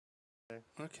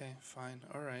Okay, fine.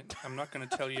 All right. I'm not going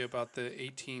to tell you about the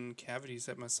 18 cavities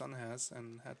that my son has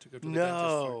and had to go to the dentist for.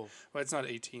 No, Well, it's not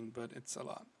 18, but it's a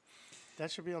lot.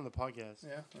 that should be on the podcast.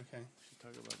 Yeah, okay. We should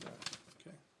talk about that.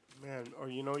 Okay. Man, or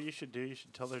you know what you should do? You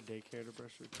should tell their daycare to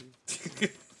brush their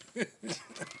teeth.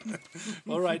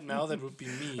 All right, now that would be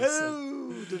me.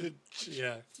 So, Hello!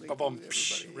 yeah. Thank Ba-bum, you,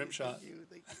 psh, everybody. rim shot.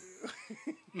 Thank you.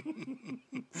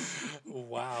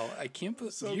 Wow. I can't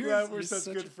believe So you're, glad we're you're such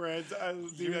such good friends. I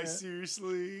you're-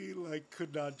 seriously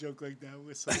could not joke like that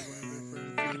with some of my other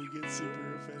friends. They would get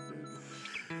super offended.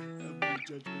 I'm very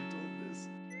judgmental in this.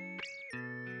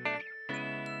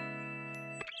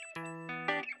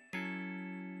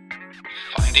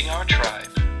 Finding Our Tribe,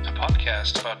 a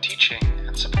podcast about teaching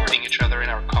and supporting each other in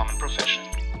our common profession,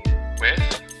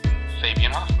 with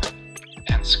Fabian Hoffman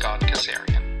and Scott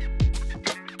Kazarian.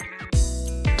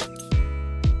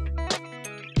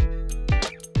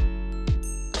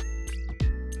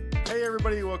 Hey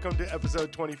everybody, welcome to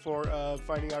episode 24 of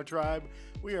Finding Our Tribe.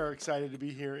 We are excited to be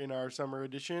here in our summer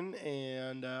edition,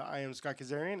 and I am Scott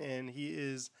Kazarian, and he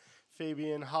is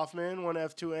Fabian Hoffman, one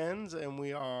F, two N's, and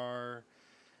we are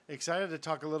excited to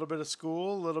talk a little bit of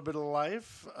school, a little bit of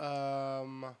life.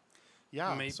 So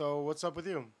what's up with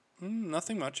you?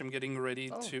 Nothing much. I'm getting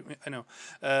ready to. I know.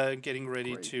 Getting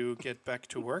ready Great. to get back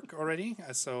to work already.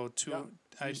 So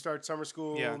You start summer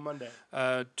school Yeah. Monday.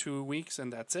 2 weeks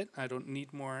and that's it. I don't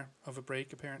need more of a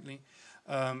break apparently.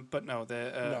 But no,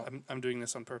 No. I'm doing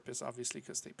this on purpose, obviously,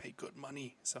 because they pay good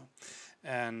money. So,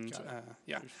 and Got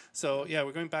it.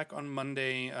 we're going back on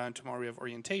Monday. Tomorrow we have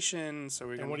orientation. So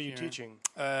we're going. And what are you teaching?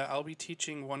 I'll be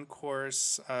teaching one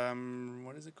course.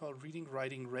 What is it called? Reading,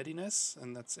 Writing, Readiness,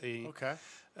 and that's a Okay.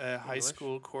 high English.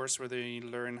 school course where they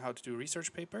learn how to do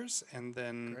research papers, and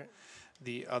then Great.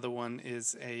 the other one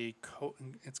is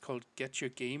it's called Get Your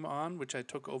Game On, which I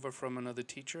took over from another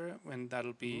teacher, and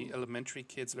that'll be elementary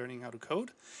kids learning how to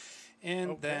code.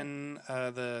 And Okay. then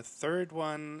the third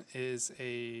one is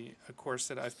a course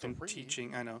that I've been Three.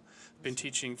 teaching. I know, been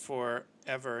teaching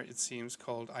forever. It seems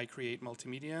called I Create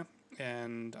Multimedia,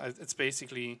 and it's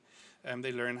basically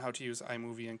they learn how to use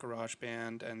iMovie and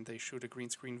GarageBand, and they shoot a green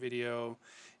screen video,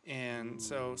 and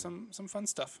so some fun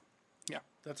stuff. Yeah.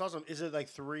 That's awesome. Is it like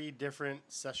 3 different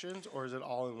sessions, or is it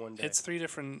all in one day? It's 3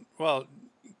 different. Well,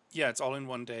 yeah, it's all in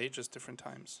one day, just different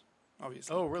times,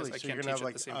 obviously. Oh, 'cause really? I So you're can't gonna have teach at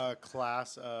like the same a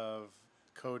class of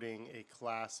coding, a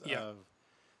class Yeah. of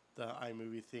the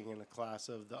iMovie thing, and a class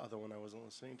of the other one I wasn't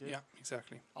listening to. Yeah,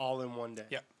 exactly. All in one day.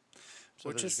 Yeah. So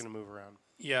Which they're just is- gonna move around.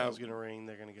 Yeah, Bell's gonna ring.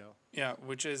 They're gonna go. yeah,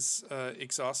 which is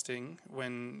exhausting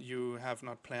when you have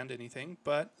not planned anything.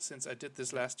 But since I did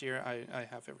this last year, I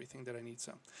have everything that I need.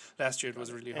 So last year it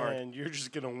was really hard. And you're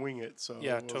just gonna wing it. So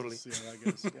Yeah, we'll totally. See how that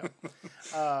goes.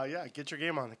 Yeah. Get your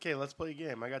game on. Okay, let's play a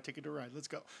game. I got Ticket to Ride. Let's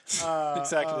go.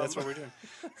 Exactly, that's what we're doing.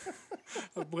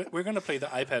 We're going to play the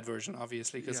iPad version,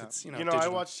 obviously, because Yeah. it's I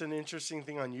digital. watched an interesting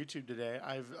thing on YouTube today.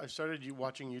 I've started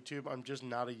watching YouTube. I'm just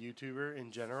not a YouTuber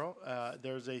in general.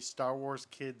 There's a Star Wars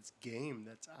Kids game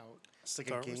that's out. It's like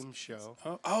Star a Wars game show.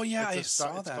 Oh yeah, I It's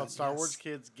saw that. It's called Star Wars yes.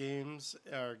 Kids Games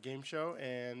game show,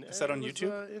 and Is that it on was,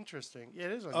 YouTube? Interesting. Yeah,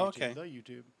 it is on Oh, YouTube. okay. The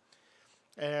YouTube.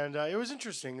 And it was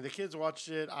interesting. The kids watched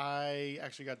it. I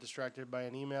actually got distracted by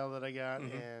an email that I got,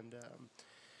 Mm-hmm. and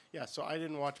so I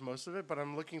didn't watch most of it. But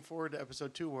I'm looking forward to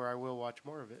episode 2, where I will watch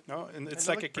more of it. No, and it's And it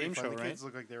like a looked pretty game fun. show, The right? kids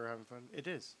look like they were having fun. It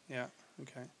is. Yeah.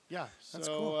 Okay. Yeah. That's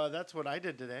so cool. that's what I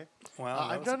did today. Wow.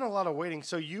 that I've was- done a lot of waiting.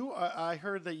 So I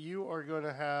heard that you are going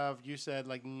to have, you said,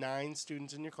 like 9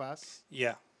 students in your class.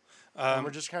 Yeah. And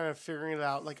we're just kind of figuring it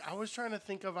out. Like, I was trying to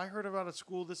think of, I heard about a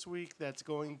school this week that's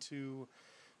going to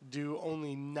do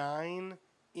only 9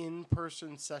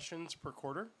 in-person sessions per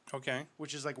quarter, Okay.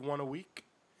 which is like 1 a week.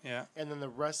 Yeah. And then the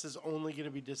rest is only going to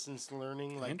be distance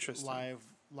learning, like Interesting.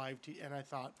 and I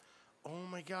thought, oh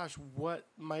my gosh,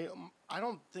 I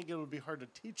don't think it would be hard to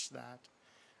teach that,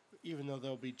 even though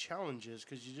there'll be challenges,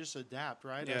 because you just adapt,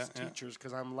 right? Yeah, As yeah. teachers,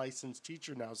 because I'm licensed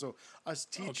teacher now, so us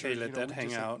teachers, Okay, let that we hang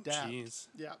just out. adapt. Jeez.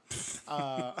 Yeah.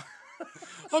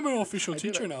 I'm an official did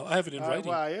teacher it. now. I have it in writing.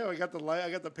 Wow, yeah, I got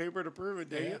the paper to prove it.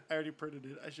 Dang Yeah. it! I already printed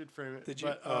it. I should frame it. Did you?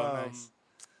 But, Oh, nice.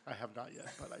 I have not yet,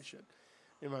 but I should.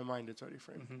 In my mind, it's already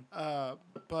framed. Mm-hmm.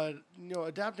 But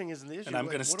isn't the issue. And I'm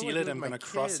Like, going to what do I steal do it. with I'm my going to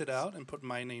cross it kids? out and put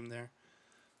my name there.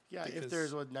 Yeah, if because-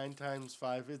 there's 9 times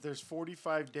 5, if there's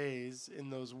 45 days in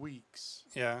those weeks,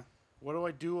 Yeah. what do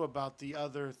I do about the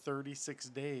other 36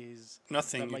 days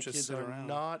Nothing. that You my just kids sit are around.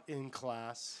 not in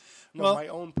class? No, Well- my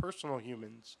own personal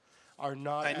humans are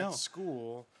not I know. at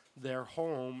school. They're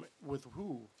home with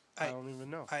who? I don't even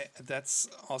know. That's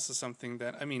also something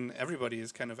that, I mean, everybody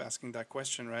is kind of asking that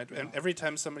question, right? And every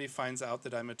time somebody finds out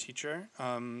that I'm a teacher,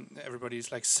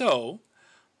 everybody's like, so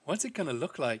what's it going to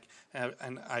look like?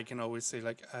 And I can always say,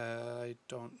 like, I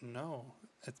don't know.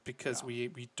 It's because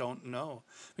we don't know.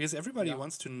 Because everybody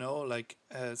wants to know, like,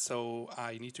 so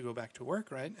I need to go back to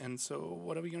work, right? And so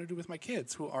what are we going to do with my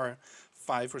kids who are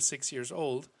 5 or 6 years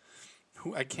old,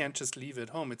 who I can't just leave at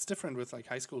home? It's different with, like,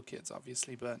 high school kids,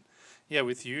 obviously. But, yeah,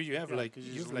 with you have, like,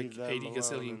 80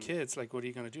 gazillion kids. Like, what are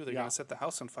you going to do? They're going to set the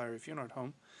house on fire if you're not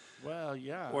home. Well,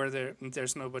 yeah. Or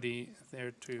there's nobody there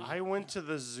to... I went to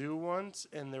the zoo once,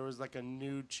 and there was, like, a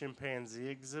new chimpanzee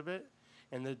exhibit.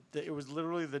 And it was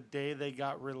literally the day they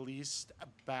got released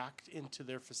back into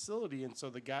their facility, and so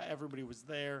everybody was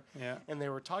there. Yeah. And they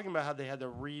were talking about how they had to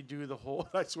redo the whole.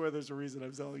 I swear, there's a reason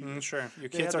I'm telling you. Sure, your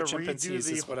kids are chimpanzees,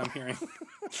 is what I'm hearing.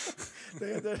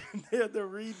 They had to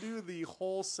redo the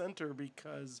whole center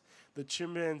because the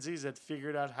chimpanzees had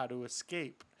figured out how to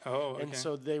escape. Oh, okay. And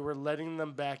so they were letting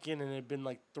them back in, and it had been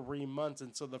like 3 months.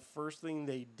 And so the first thing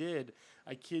they did,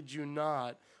 I kid you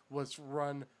not, was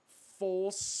run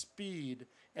full speed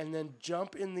and then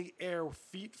jump in the air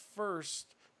feet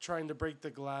first, trying to break the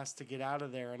glass to get out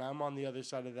of there. And I'm on the other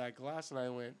side of that glass, and I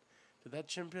went, did that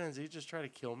chimpanzee just try to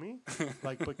kill me?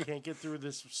 But can't get through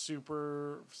this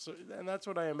and that's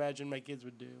what I imagine my kids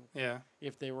would do. Yeah.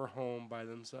 If they were home by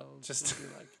themselves. Just be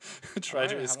like, try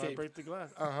to how escape. do I break the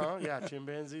glass? Yeah,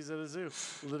 chimpanzees at a zoo.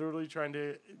 Literally trying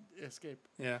to escape.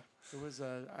 Yeah. It was,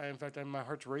 in fact, my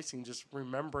heart's racing just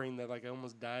remembering that, like, I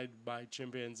almost died by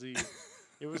chimpanzee.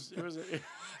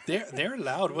 They're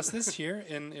allowed. Was this here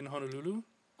in Honolulu?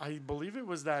 I believe it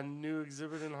was that new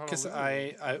exhibit in Honolulu. Because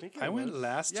I went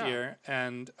last year,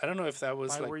 and I don't know if that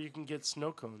was where you can get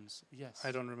snow cones. Yes.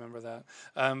 I don't remember that.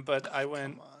 But I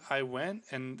went,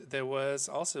 and there was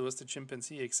the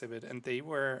chimpanzee exhibit, and they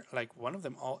were like, one of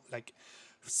them all like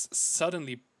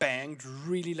suddenly banged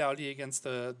really loudly against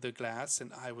the glass,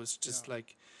 and I was just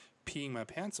like peeing my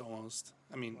pants almost.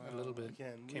 I mean, a little bit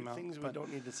came out. Things we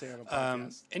don't need to say on a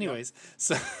podcast. Anyways,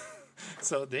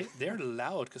 so they're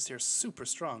loud because they're super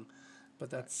strong, but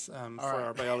that's for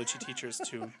our biology teachers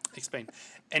to explain.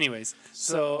 Anyways,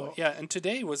 so and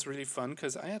today was really fun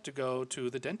because I had to go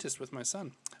to the dentist with my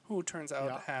son, who turns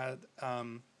out had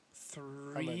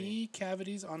 3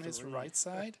 cavities on his right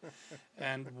side,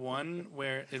 and one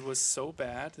where it was so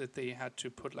bad that they had to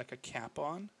put like a cap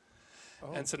on,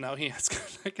 and so now he has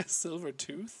got like a silver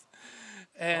tooth,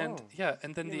 and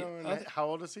and then how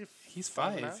old is he? He's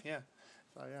 5. Yeah.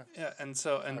 Oh yeah. Yeah, and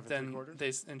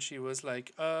then she was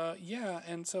like,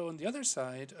 and so on the other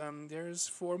side, there's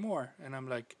 4 more, and I'm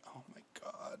like, oh my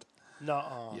god.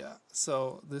 Nuh-uh. Yeah.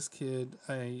 So this kid,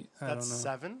 I don't know. That's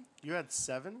 7? You had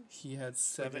 7? He had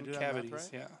 7 cavities. Right?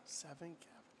 Yeah. 7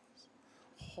 cavities.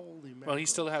 Holy man. Well, he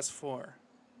still has 4,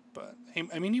 but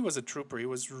he was a trooper. He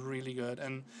was really good,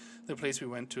 and the place we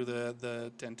went to,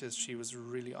 the dentist, she was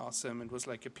really awesome. It was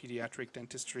like a pediatric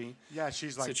dentistry. Yeah,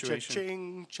 she's like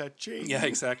cha-ching, cha-ching. Yeah,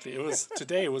 exactly.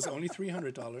 Today it was only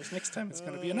 $300. Next time it's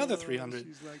going to be another $300.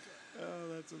 She's like, oh,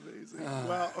 that's amazing.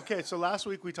 Well, okay, so last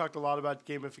week we talked a lot about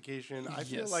gamification. I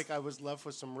feel like I was left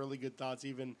with some really good thoughts,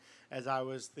 even as I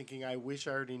was thinking, I wish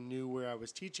I already knew where I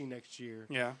was teaching next year.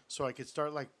 Yeah. So I could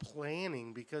start like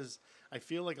planning, because I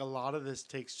feel like a lot of this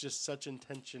takes just such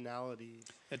intentionality.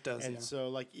 It does. And so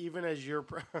like even as you're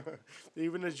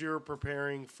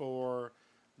preparing for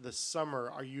the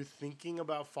summer, are you thinking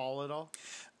about fall at all?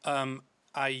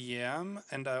 I am,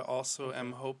 and I also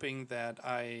am hoping that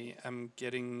I am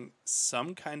getting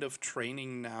some kind of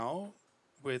training now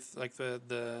with like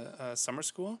the summer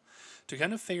school to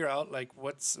kind of figure out like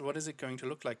what is it going to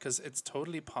look like, because it's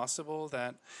totally possible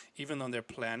that even though they're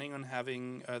planning on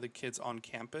having the kids on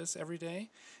campus every day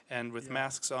and with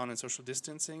masks on and social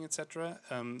distancing, etc.,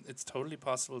 it's totally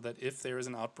possible that if there is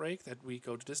an outbreak that we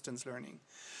go to distance learning.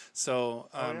 So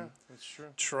that's true.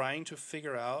 Trying to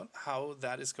figure out how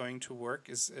that is going to work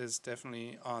is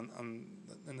definitely on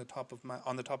the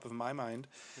top of my mind.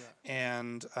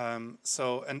 And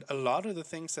and a lot of the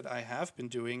things that I have been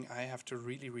doing, I have to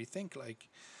really rethink, like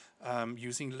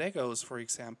using Legos, for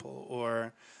example,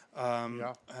 or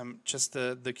just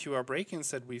the QR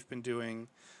break-ins that we've been doing.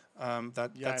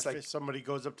 That's if somebody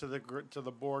goes up to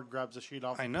the board, grabs a sheet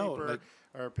off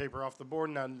paper off the board,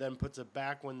 and then puts it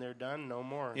back when they're done, no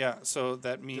more. Yeah, so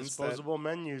that means disposable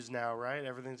menus now, right?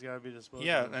 Everything's got to be disposable.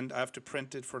 Yeah, and I have to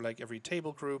print it for like every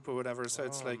table group or whatever. So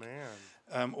it's like,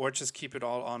 or just keep it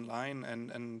all online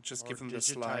and just Or give them the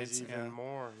digitize slides. even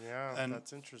more. Yeah, And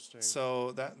that's interesting.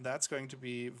 So that's going to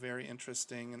be very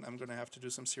interesting, and I'm going to have to do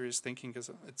some serious thinking because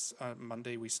it's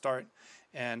Monday we start,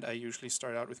 and I usually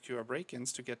start out with QR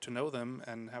break-ins to get to know them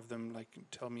and have them like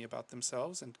tell me about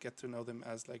themselves and get to know them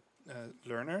as like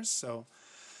learners. So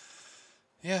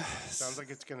yeah, Sounds like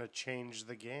it's gonna change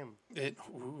the game.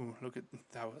 look at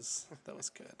that was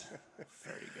good,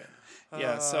 very good.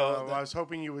 Yeah, so Well, I was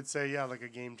hoping you would say like a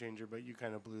game changer, but you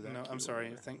kind of blew that. no, I'm cue sorry.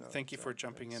 away. No, Thank you so for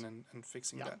jumping thanks. in and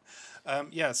fixing Yeah.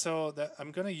 that. So that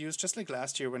I'm gonna use just like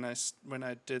last year when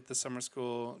I did the summer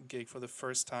school gig for the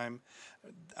first time.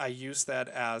 I used that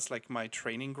as like my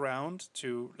training ground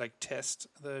to like test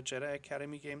the Jedi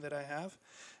Academy game that I have,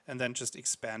 and then just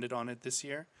expanded on it this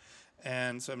year.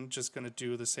 And so I'm just gonna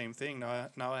do the same thing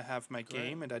now. I have my Great.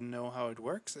 game and I know how it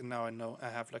works, and now I know I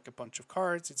have like a bunch of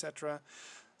cards, etc.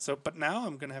 So, but now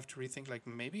I'm gonna have to rethink. Like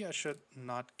maybe I should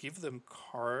not give them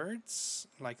cards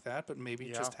like that, but maybe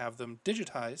Yeah. just have them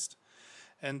digitized,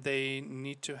 and they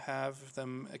need to have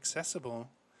them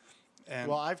accessible. And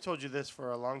Well, I've told you this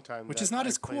for a long time. which that is not I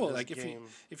as play cool. this Like game.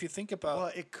 if you think about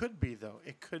Well, it could be though.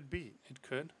 It could be. it,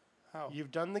 could how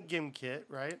You've done the GIM kit,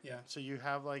 right? Yeah. So you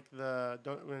have like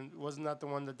wasn't that the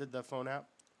one that did the phone app?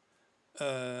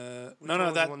 no one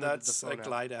was the one that did the that's phone like app?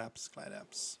 Glide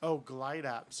apps. Oh, Glide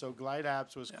Apps. So Glide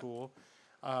Apps was Yeah. cool.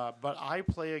 But I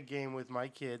play a game with my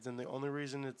kids, and the only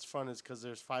reason it's fun is because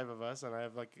there's 5 of us, and I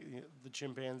have like the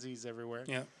chimpanzees everywhere.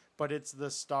 Yeah, But it's the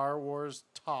Star Wars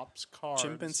Topps cards.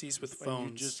 chimpanzees with and you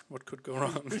phones. just- What could go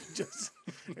wrong?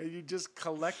 you just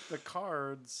collect the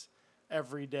cards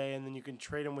every day, and then you can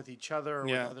trade them with each other or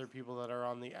Yeah. with other people that are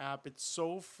on the app. It's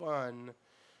so fun,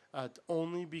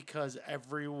 only because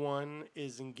everyone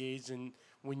is engaged, and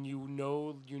when you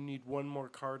know you need one more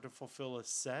card to fulfill a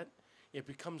set, it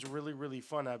becomes really, really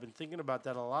fun. I've been thinking about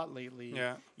that a lot lately.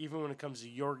 Yeah. Even when it comes to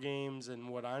your games and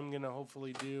what I'm gonna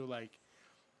hopefully do, like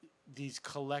these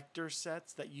collector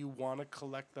sets that you want to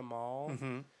collect them all.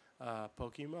 Mm-hmm.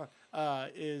 Pokemon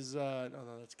is no,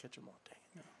 let's catch them all.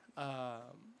 Dang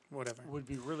it. Whatever. Would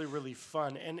be really, really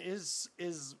fun and is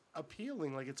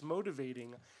appealing. Like it's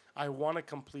motivating. I want to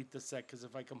complete the set because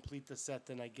if I complete the set,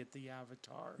 then I get the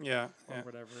avatar Yeah. or Yeah.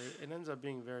 whatever. It ends up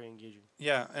being very engaging.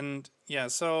 Yeah, and yeah,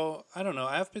 so I don't know.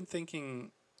 I've been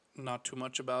thinking not too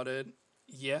much about it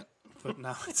yet, but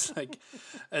now it's like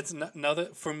it's not now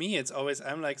that for me it's always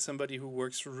I'm like somebody who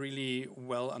works really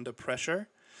well under pressure.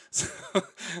 So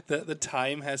the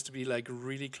time has to be like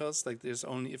really close. Like there's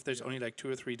only like 2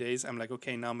 or 3 days, I'm like,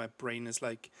 okay, now my brain is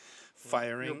like You're a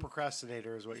firing.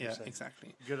 procrastinator, is what you're Yeah, saying.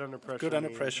 exactly. Good under pressure. Good under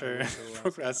means pressure, I wait till the last-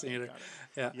 procrastinator. got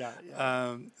it. Yeah.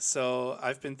 Yeah. So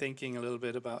I've been thinking a little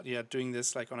bit about doing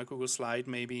this like on a Google Slide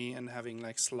maybe and having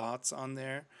like slots on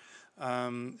there.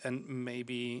 And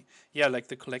maybe like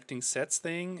the collecting sets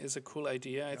thing is a cool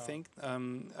idea, I think.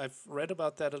 I've read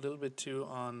about that a little bit too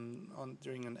on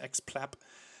during an XPlap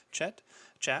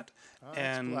chat.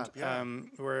 And XPlap,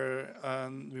 yeah.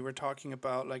 we were talking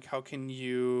about like how can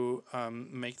you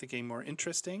make the game more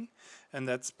interesting, and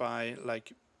that's by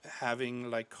like having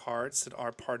like cards that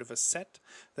are part of a set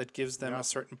that gives them a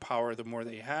certain power the more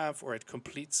they have, or it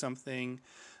completes something.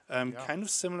 Kind of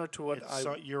similar to what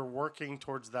So you're working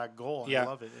towards that goal. Yeah. I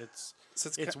love it. It's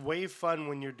it's way fun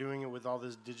when you're doing it with all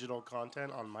this digital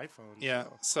content on my phone. yeah.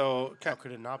 So So how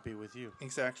could it not be with you?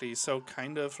 exactly. So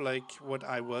kind of like what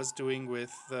I was doing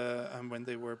with the when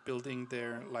they were building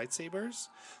their lightsabers,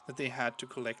 that they had to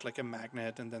collect like a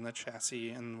magnet and then a chassis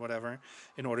and whatever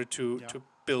in order to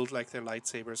build like their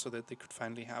lightsaber so that they could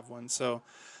finally have one. So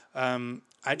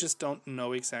I just don't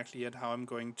know exactly yet how I'm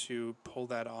going to pull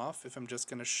that off. If I'm just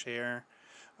going to share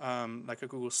like a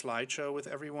Google slideshow with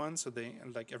everyone, so they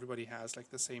like everybody has like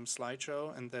the same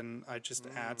slideshow, and then I just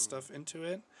add stuff into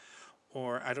it,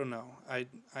 or I don't know.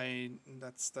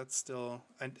 That's still,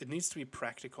 and it needs to be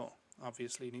practical.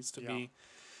 Obviously, it needs to be.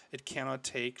 It cannot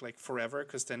take like forever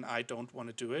because then I don't want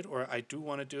to do it, or I do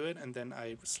want to do it and then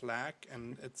I slack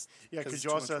and it's Because it's you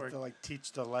too also much have to work. like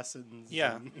teach the lessons.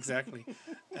 Yeah, and exactly.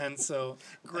 And so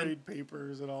grade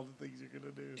papers and all the things you're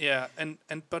gonna do. yeah, and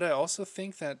but I also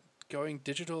think that going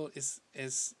digital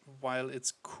is while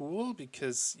it's cool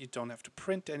because you don't have to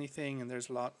print anything and there's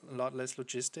a lot less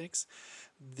logistics,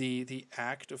 the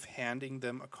act of handing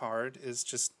them a card is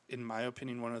just, in my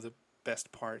opinion, one of the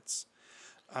best parts.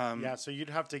 So you'd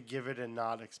have to give it and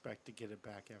not expect to get it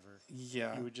back ever.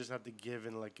 Yeah. You would just have to give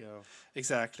and let go.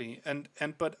 Exactly. And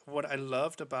but what I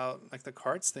loved about like the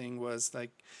cards thing was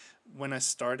like when I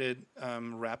started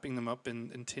wrapping them up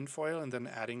in tinfoil and then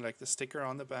adding like the sticker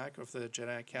on the back of the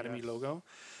Jedi Academy Yes. logo,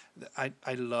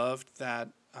 I loved that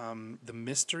the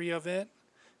mystery of it,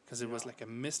 because it was like a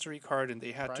mystery card, and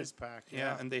they had Prize to pack.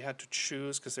 yeah, and they had to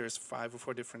choose because there's 5 or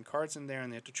 4 different cards in there,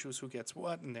 and they had to choose who gets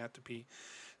what, and they had to be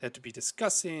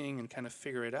discussing and kind of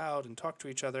figure it out and talk to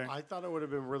each other. I thought it would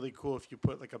have been really cool if you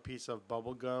put like a piece of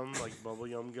bubble gum, like bubble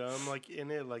yum gum, like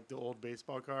in it, like the old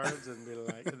baseball cards, and be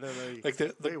like, and then Like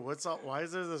hey, what's up? Why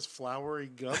is there this flowery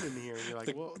gum in here? And you're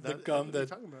like, well, the that, gum what are you that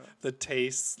talking about? that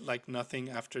tastes like nothing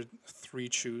after 3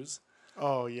 chews.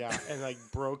 Oh yeah, and like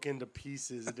broke into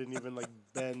pieces. It didn't even like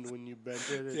bend when you bent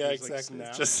it. It Yeah, just, exactly. Like, It's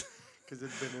snapped just because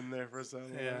it'd been in there for so long.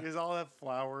 Yeah. Because all that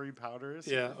floury powder is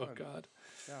yeah. super Oh fun. God.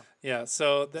 Yeah. Yeah.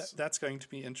 So that's going to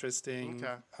be interesting.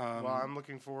 Okay. Well, I'm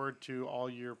looking forward to all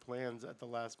your plans at the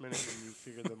last minute when you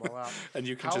figure them all out. and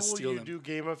you can How just will steal you them. do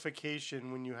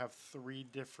gamification when you have 3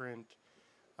 different,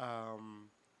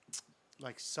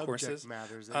 like subject Courses?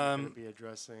 matters that you're going to be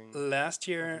addressing Last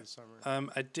over year, the summer?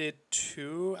 I did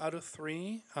 2 out of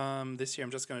 3. This year,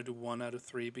 I'm just going to do 1 out of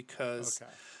 3 because.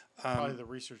 Okay. Probably the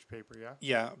research paper, yeah.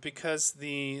 Yeah, because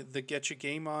the Get Your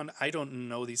Game On, I don't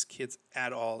know these kids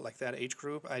at all. Like that age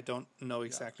group, I don't know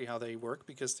exactly how they work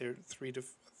because they're 3rd to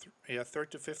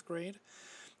 5th grade.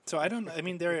 So I don't. I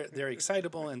mean, they're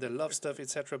excitable and they love stuff,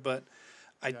 etc. But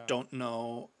I don't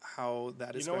know how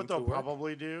that is You know going what they'll to work.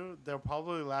 probably do? They'll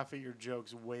probably laugh at your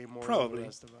jokes way more Probably. than the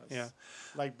rest of us. Yeah.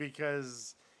 Like,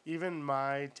 because even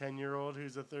my 10-year-old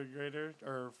who's a 3rd grader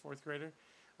or 4th grader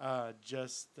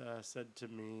just said to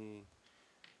me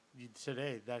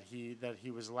today that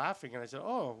he was laughing, and I said,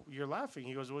 "Oh, you're laughing?"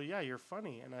 He goes, "Well, yeah, you're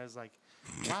funny." And I was like,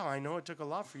 "Wow, I know it took a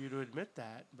lot for you to admit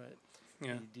that, but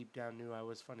Yeah. he deep down knew I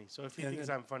was funny." So if he Yeah, thinks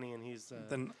then- I'm funny and he's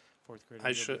Then 4th grader,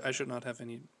 I he'll be should not have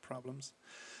any problems.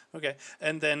 Okay,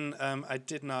 and then I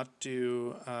did not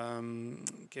do I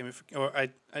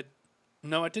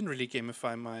didn't really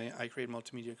gamify my I Create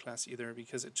Multimedia class either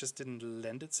because it just didn't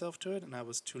lend itself to it, and I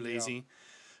was too lazy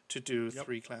to do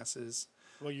 3 classes.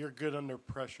 Well, you're good under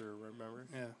pressure, remember?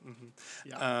 Yeah.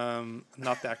 Yeah.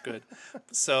 Not that good.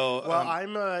 So Well,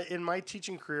 I'm in my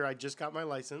teaching career. I just got my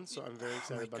license, so I'm very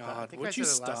excited about that. I God, think would I said you it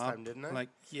stop? last time, didn't I? Like,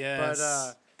 yes.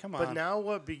 But come on. But now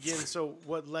what begins? So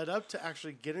what led up to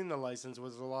actually getting the license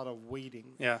was a lot of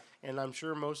waiting. Yeah. And I'm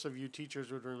sure most of you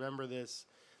teachers would remember this.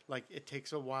 Like, it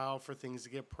takes a while for things to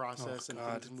get processed and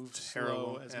God, things move it's slow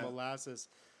terrible. as Yeah. molasses.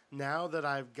 Now that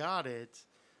I've got it,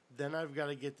 then I've got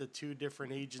to get the 2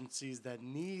 different agencies that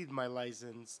need my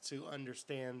license to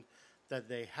understand that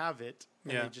they have it,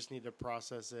 and Yeah. they just need to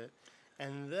process it.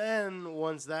 And then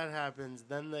once that happens,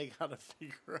 then they got to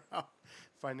figure out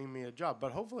finding me a job.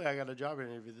 But hopefully I got a job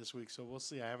interview this week, so we'll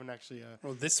see. I haven't actually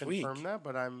Well, this week. confirmed that,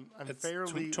 but I'm It's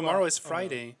fairly... tomorrow well, is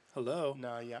Friday. Hello.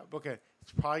 no, yeah. Okay.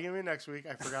 It's probably going to be next week.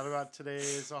 I forgot about today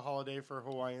is a holiday for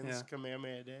Hawaiians, Yeah.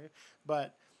 Kamehameha Day.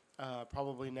 But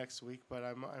probably next week. But I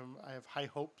have high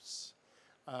hopes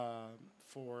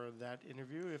for that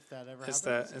interview if that ever Is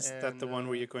happens. that the one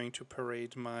where uh, you're going to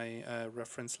parade my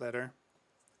reference letter?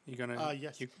 You're gonna.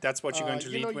 yes. That's what you're going to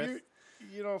you lead know, with.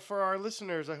 You know, for our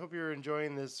listeners, I hope you're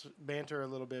enjoying this banter a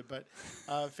little bit. But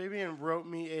Fabian wrote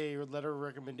me a letter of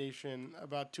recommendation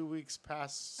about 2 weeks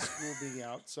past school being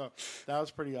out, so that was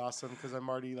pretty awesome because I'm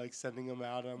already like sending them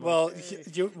out. I'm Well, like, hey.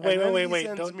 you And wait. He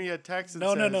sends Don't, me a text. And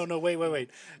no, says, wait.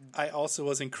 I also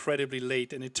was incredibly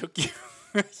late, and it took you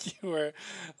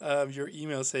your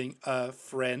email saying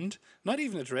friend, not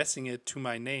even addressing it to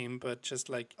my name, but just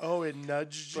like Oh, it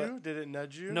nudged But- you? Did it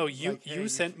nudge you? no, you Like, hey,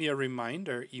 sent me a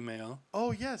reminder email.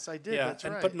 Oh, yes, I did. Yeah, That's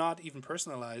right. but not even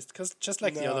personalized, because just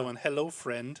like the other No. one, hello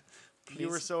friend. You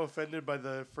were Please. so offended by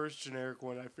the first generic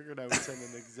one, I figured I would send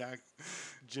an exact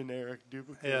generic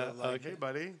duplicate. Yeah, Like, okay. hey,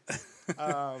 buddy.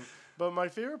 But my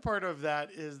favorite part of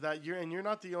that is that you're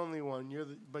not the only one. You're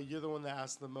the one that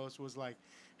asked the most. Was like,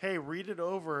 hey, read it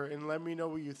over and let me know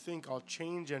what you think. I'll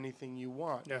change anything you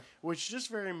want. Yeah. Which just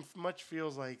very much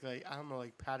feels like I don't know,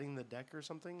 like patting the deck or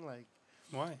something.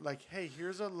 Why? Like, hey,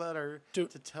 here's a letter Do-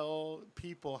 to tell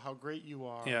people how great you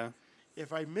are. Yeah.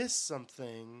 If I miss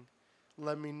something,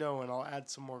 let me know and I'll add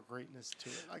some more greatness to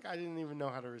it. Like, I didn't even know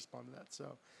how to respond to that,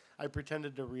 so I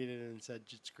pretended to read it and said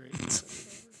it's great.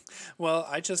 Well,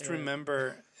 I just Yeah.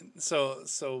 remember. So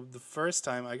the first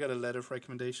time I got a letter of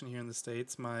recommendation here in the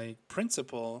States, my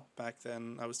principal back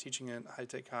then, I was teaching at High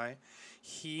Tech High.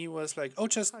 He was like, "Oh,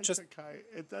 just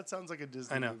That sounds like a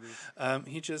Disney I know.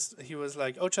 movie. He was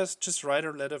like, "Oh, just write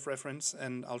a letter of reference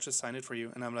and I'll just sign it for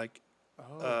you." And I'm like,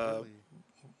 Oh, really?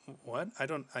 "What? I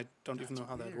don't even know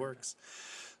how that weird. works."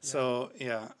 So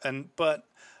but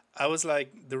I was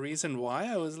like, the reason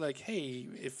why I was like, "Hey,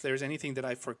 if there's anything that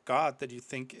I forgot that you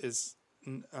think is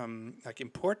like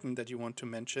important that you want to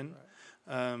mention.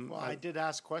 Well, I did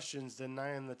ask questions, didn't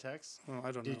I, in the text? Well,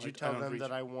 I don't know. Did you I tell don't them read.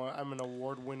 that I'm an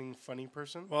award-winning funny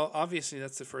person? Well, obviously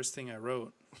that's the first thing I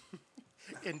wrote.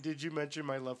 And did you mention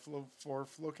my love for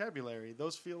vocabulary?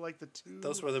 Those feel like the two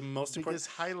Those were the most important.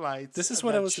 biggest highlights. This is and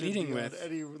what I that was should leading be on with.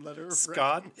 any letter of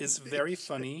Scott is very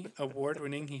funny,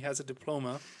 award-winning. He has a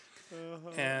diploma,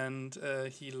 and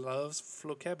he loves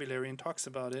vocabulary and talks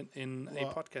about it in a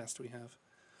podcast we have.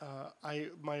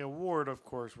 my award, of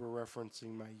course, we're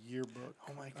referencing my yearbook.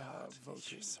 Oh my God, voting,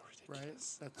 you're so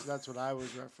ridiculous. right? That's what I was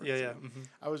referencing. Yeah.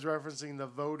 I was referencing the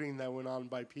voting that went on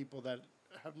by people that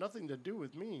have nothing to do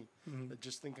with me, that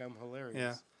just think I'm hilarious.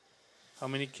 Yeah. How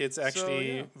many kids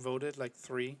actually voted? Like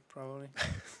 3, probably.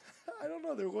 I don't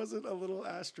know. There wasn't a little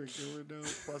asterisk. There were no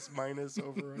plus, minus,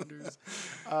 over, unders.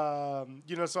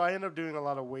 So I ended up doing a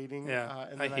lot of waiting. Yeah,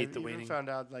 and I then hate the even waiting. found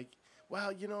out, like, well,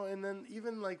 and then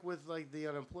even, like, with, like, the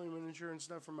unemployment insurance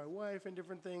stuff for my wife and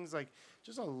different things, like,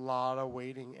 just a lot of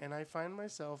waiting. And I find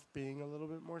myself being a little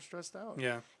bit more stressed out.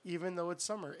 Yeah. Even though it's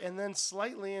summer. And then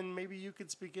slightly, and maybe you could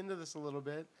speak into this a little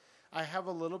bit, I have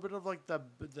a little bit of, like,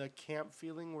 the camp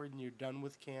feeling when you're done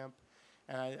with camp.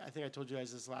 And I think I told you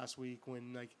guys this last week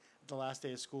when, like, the last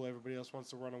day of school, everybody else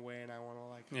wants to run away, and I want to,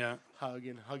 like, hug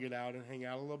it out and hang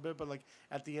out a little bit. But, like,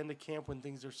 at the end of camp, when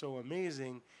things are so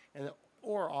amazing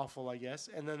or awful, I guess,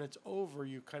 and then it's over,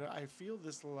 I feel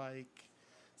this, like,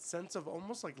 sense of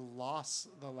almost, like, loss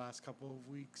the last couple of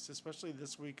weeks, especially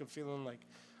this week of feeling like,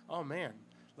 oh, man,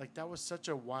 like, that was such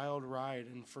a wild ride,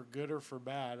 and for good or for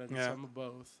bad, and some of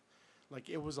both. Like,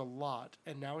 it was a lot,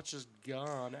 and now it's just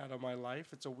gone out of my life.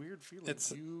 It's a weird feeling.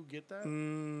 Do you get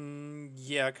that?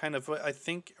 Yeah, kind of. I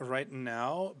think right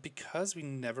now, because we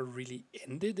never really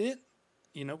ended it,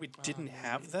 we didn't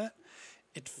have that.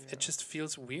 It just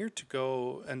feels weird to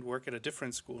go and work at a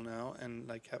different school now, and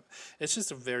like it's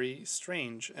just a very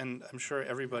strange. And I'm sure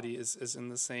everybody is in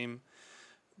the same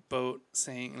boat,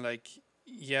 saying like,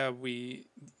 yeah,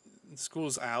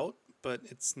 school's out. But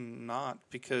it's not,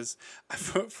 because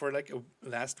for like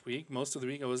last week, most of the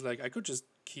week, I was like, I could just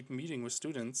keep meeting with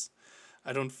students.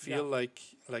 I don't feel like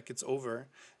it's over.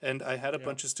 And I had a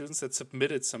bunch of students that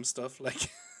submitted some stuff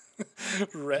like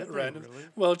random. Really?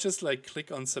 Well, just like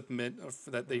click on submit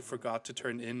that they forgot to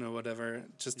turn in or whatever,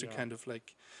 just to kind of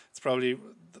like, it's probably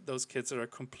those kids that are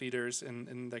completers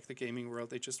in like the gaming world.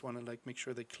 They just want to like make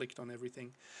sure they clicked on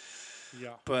everything.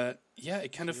 Yeah. But yeah,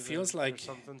 it kind of feels like,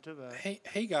 something to that.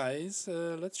 Hey guys,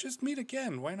 let's just meet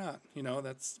again. Why not?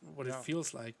 That's what it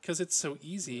feels like, because it's so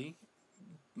easy.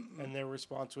 And their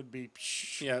response would be,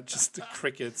 psh. Yeah, just the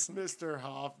crickets. Mr.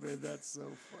 Hoffman, that's so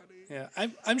funny. Yeah,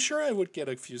 I'm sure I would get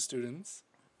a few students.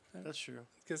 That's true.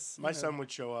 Because my son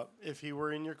would show up. If he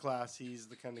were in your class, he's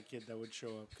the kind of kid that would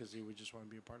show up because he would just want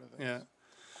to be a part of things.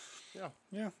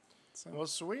 Yeah. So. Well,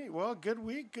 sweet. Well, good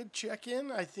week. Good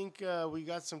check-in. I think we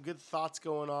got some good thoughts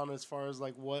going on as far as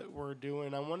like what we're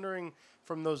doing. I'm wondering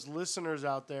from those listeners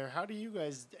out there, how do you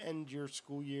guys end your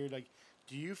school year? Like,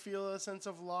 do you feel a sense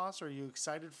of loss? Are you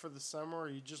excited for the summer? Or are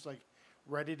you just like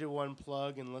ready to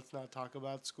unplug and let's not talk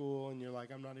about school? And you're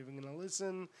like, I'm not even going to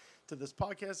listen to this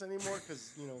podcast anymore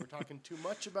because, we're talking too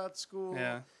much about school.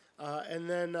 Yeah. And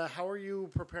then how are you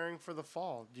preparing for the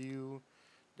fall?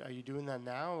 Are you doing that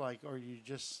now? Like, or you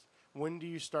just... When do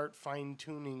you start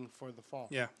fine-tuning for the fall?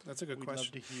 Yeah, that's a good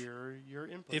question. We'd love to hear your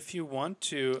input. If you want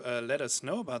to let us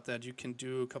know about that, you can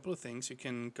do a couple of things. You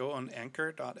can go on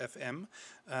anchor.fm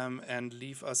and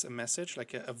leave us a message,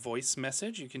 like a voice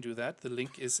message. You can do that. The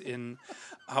link is in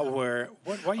our...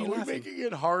 Why are you laughing? Are we making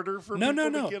it harder for people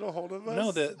to get a hold of us?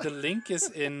 No, the link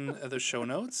is in the show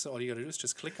notes. So all you got to do is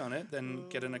just click on it, then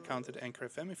get an account at Anchor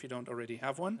FM if you don't already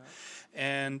have one.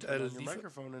 And leave your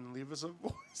microphone and leave us a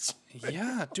voice.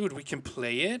 Yeah, dude, we can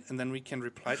play it and then we can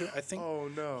reply to it. I think. Oh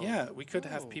no. Yeah, we could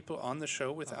have people on the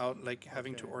show without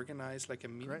having to organize like a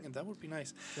meeting, and that would be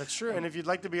nice. That's true. And if you'd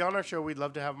like to be on our show, we'd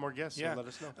love to have more guests. So let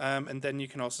us know. And then you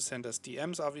can also send us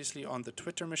DMs, obviously, on the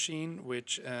Twitter machine,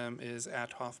 which is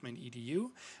at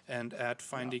HoffmanEDU and at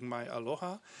Finding My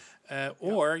Aloha.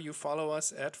 Or you follow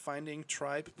us at Finding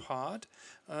Tribe Pod,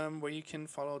 where you can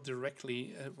follow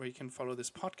directly, where you can follow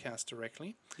this podcast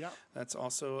directly. Yeah, that's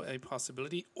also a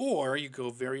possibility. Or you go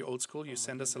very old school. You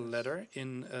send us a letter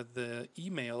in the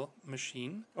email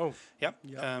machine. Oh, yep.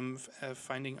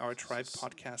 Finding Our Tribe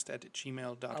Podcast at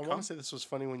gmail.com. I want to say this was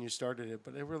funny when you started it,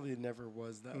 but it really never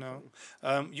was that. No,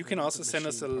 funny. You can also send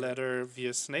us a letter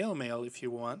via snail mail if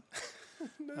you want.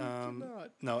 No, you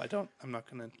cannot. No, I don't. I'm not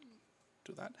going to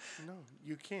do that. No,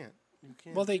 you can't. You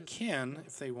can't. Well, they can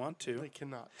if they want to. They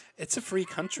cannot. It's a free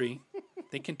country.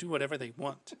 They can do whatever they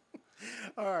want.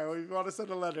 All right. Well, if you want to send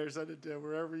a letter, send it to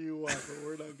wherever you want, but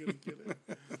we're not going to get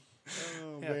it.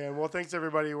 Oh, man. Well, thanks,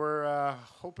 everybody. We're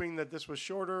hoping that this was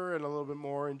shorter and a little bit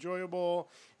more enjoyable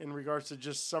in regards to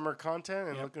just summer content,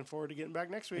 and looking forward to getting back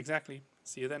next week. Exactly.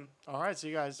 See you then. All right. See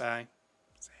you guys. Bye.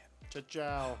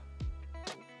 Ciao.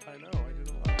 I know.